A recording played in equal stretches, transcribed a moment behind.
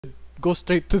go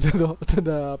straight to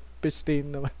the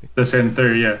pistain naman. The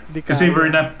center, yeah. Kasi we're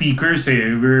not peekers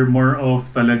eh. We're more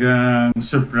of talagang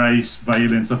surprise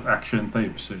violence of action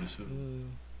types eh. So,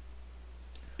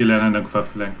 kailangan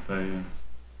nagfa-flank tayo.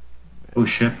 Oh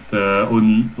shit,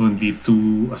 only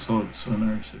 2 assaults on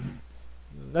our side.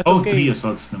 That's okay. 3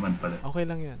 assaults naman pala. Okay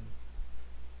lang yan.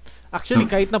 Actually,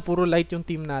 kahit na puro light yung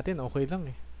team natin, okay lang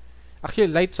eh.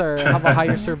 Actually, lights have a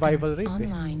higher survival rate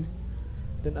eh.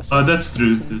 Than assault. Oh, that's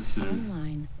true. That's true.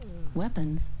 Online.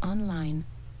 Weapons online.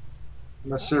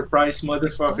 Na-surprise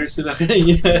motherfucker sila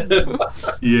kanya.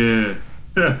 Yeah.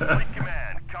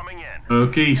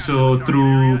 Okay, so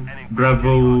through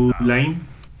Bravo line,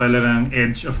 talagang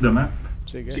edge of the map.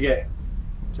 Sige.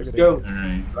 Let's go.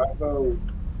 Alright. Bravo.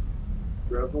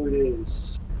 Bravo it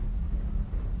is.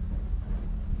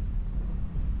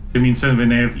 So minsan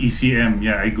when I have ECM,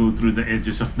 yeah, I go through the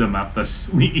edges of the map,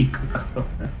 tas umiikot ako.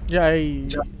 Yeah,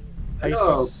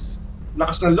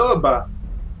 lakas ng loob ah.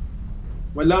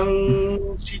 Walang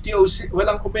CTO,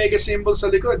 walang Omega symbol sa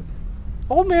likod.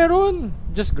 Oh, meron.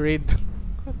 Just grade.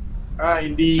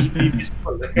 Hindi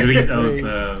visible. Grayed out,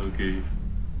 okay.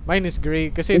 Mine is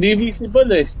gray kasi hindi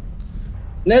visible eh.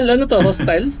 Nel, ano to?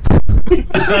 Hostile?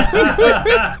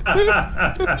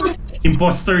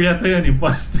 Imposter yata yan,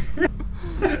 imposter.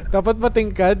 Dapat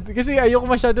matingkad. Kasi ayoko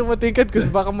masyadong matingkad kasi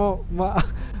baka ano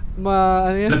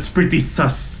yan? That's pretty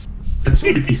sus. That's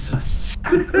pretty sus.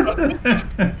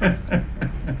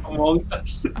 Among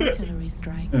Us. Artillery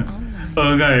strike online.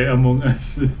 Okay, Among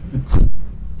Us.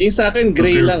 Yung sa akin,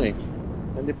 gray lang eh.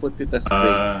 Hindi put it as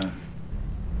gray.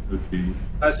 Okay.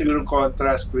 Siguro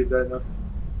contrast with ano.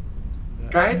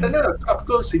 Kahit up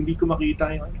close, hindi ko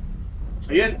makita yung ano.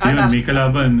 Ayun, may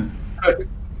kalaban.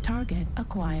 Target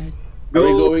acquired. Are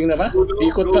we going na ba?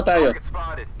 Ikot pa tayo.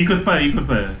 Ikot pa.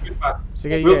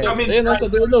 Sige, we'll come in. Ayun,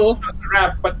 nasa dulo.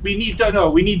 But we need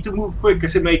to move quick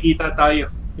kasi makikita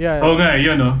tayo. Yeah. Oo nga,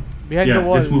 yun Behind the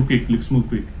wall. Let's move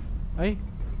quick. Ay.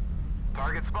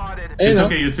 Target spotted. It's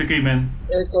okay, man.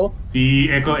 Echo.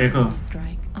 Si Echo.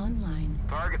 Strike online.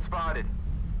 Target spotted.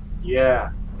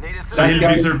 Yeah. So he'll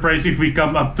be surprised if we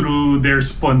come up through their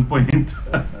spawn point.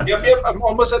 Yep, I'm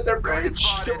almost at their bridge.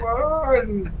 Come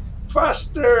on!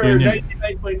 Faster!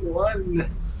 99.1.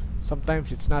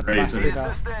 Sometimes it's not fast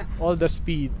enough. All the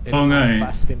speed and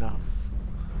not fast enough.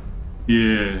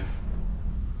 Yeah.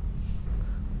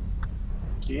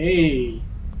 Okay.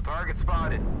 Target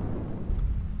spotted.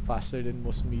 Faster than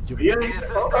most medium.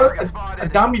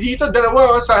 Ang dami dito,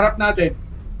 dalawa sa harap natin.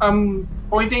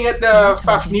 Pointing at the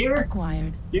Fafnir.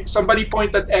 Somebody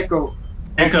point at Echo.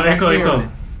 Echo.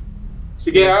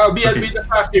 Sige, I'll be the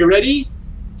Fafnir. Ready?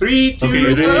 3,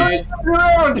 2, 1,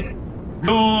 round!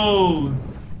 Go!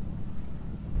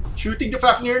 Shooting the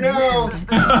Fafnir now!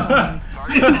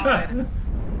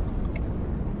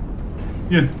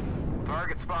 Yeah.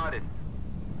 Target spotted.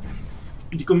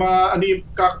 Hindi ko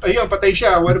ayun, patay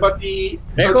siya. What about the...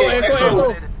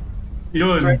 Echo.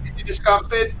 Yun. Trying to hit this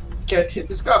cockpit. Can't hit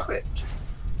this cockpit.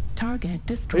 Target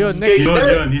destroyed.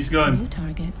 Yun, he's gone. New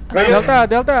target.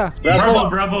 Delta.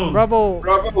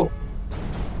 Bravo.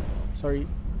 Sorry.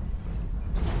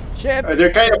 Shit. They're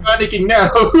kind of panicking now.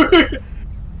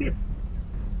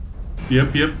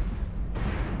 Yep.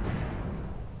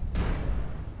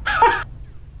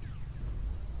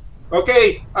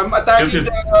 Okay, I'm attacking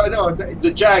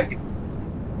the Jag.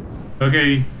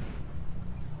 Okay.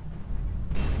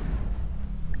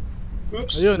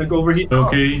 Oops, nag-overheat.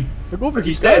 Okay.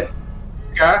 He's dead.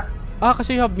 Ka?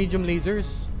 Kasi you have medium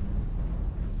lasers.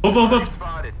 Up.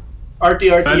 RT.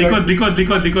 Likod.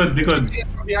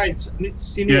 Behind.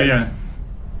 Sino yan? Yeah.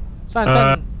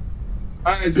 Saan?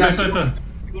 Exactly. Ito.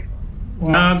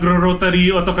 Nagro-rotary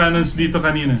autocannons dito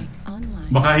kanina.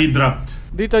 Baka he dropped.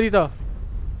 Dito.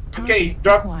 Okay,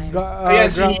 drop.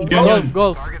 Ayan, si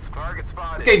Golf.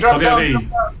 Okay, drop down. Okay.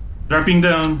 Dropping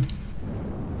down.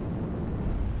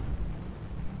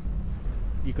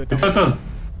 Ito.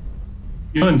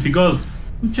 Yun, si Golf.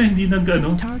 Pucha, hindi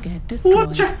nag-ano.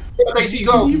 Pucha! Okay, si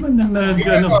Golf. Hindi man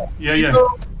nag-ano. Yeah.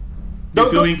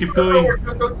 Keep going.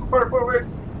 Don't too far forward.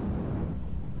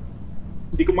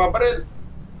 Hindi ko maparel.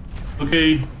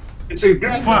 Okay. It's a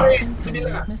grand parade.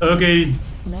 Okay.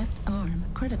 Left arm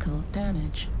critical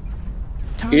damage.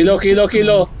 Kilo.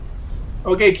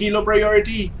 Okay, kilo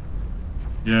priority.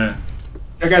 Yeah.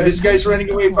 This guy's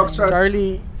running away, Foxtrot.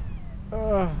 Charlie.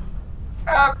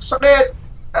 Sakit!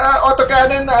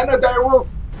 Autocannon na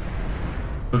Direwolf.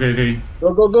 Okay.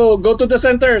 Go to the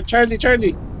center, Charlie.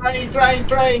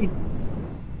 Trying.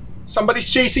 Somebody's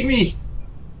chasing me.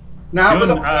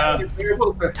 Nahabol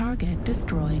ako Target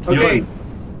destroyed. Okay.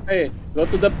 Hey, go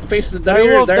to the face the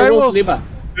Direwolf, 5.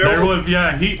 Direwolf,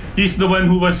 yeah. He's the one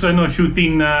who was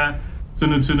shooting na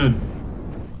sunod-sunod.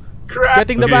 Crap!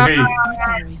 Getting the back.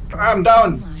 I'm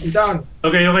down.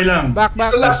 Okay lang. Back.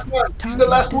 He's the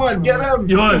last one. Get him.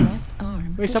 Yun.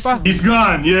 May isa pa. He's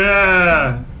gone.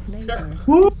 Yeah. Laser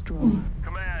Woo. destroyed.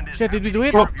 Command is Shit, did we do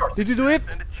it? Did we do it?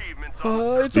 send achievements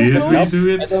on It's so Did we close. do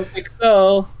it? I don't think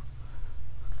so.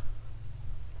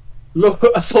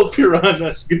 Assault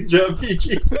piranhas. Good job,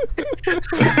 PG.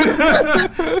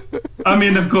 May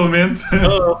nag-comment.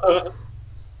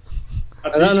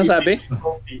 At Ano least nasabi?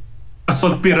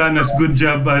 Assault piranhas, good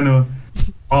job,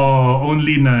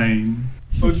 only 9.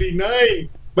 Only 9.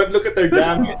 But look at their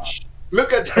damage.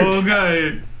 Look at their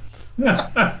Okay.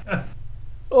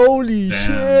 Holy Damn.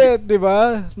 shit, di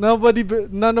ba?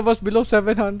 None of us below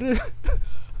 700.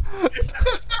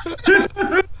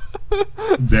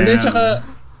 Hindi, Damn. tsaka,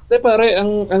 pare,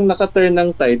 ang naka-turn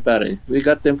ng tide, pare. We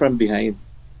got them from behind.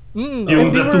 Yung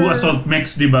the 2 assault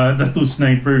mechs, di ba? The 2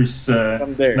 snipers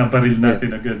From there. naparil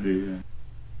natin agad eh.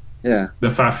 Yeah. The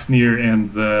Fafnir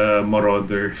and the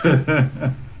Marauder.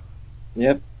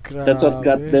 Yep. That's what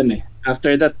got them eh.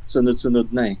 After that,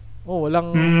 sunod-sunod na eh. Oh,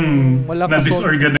 walang Na assault. disorganized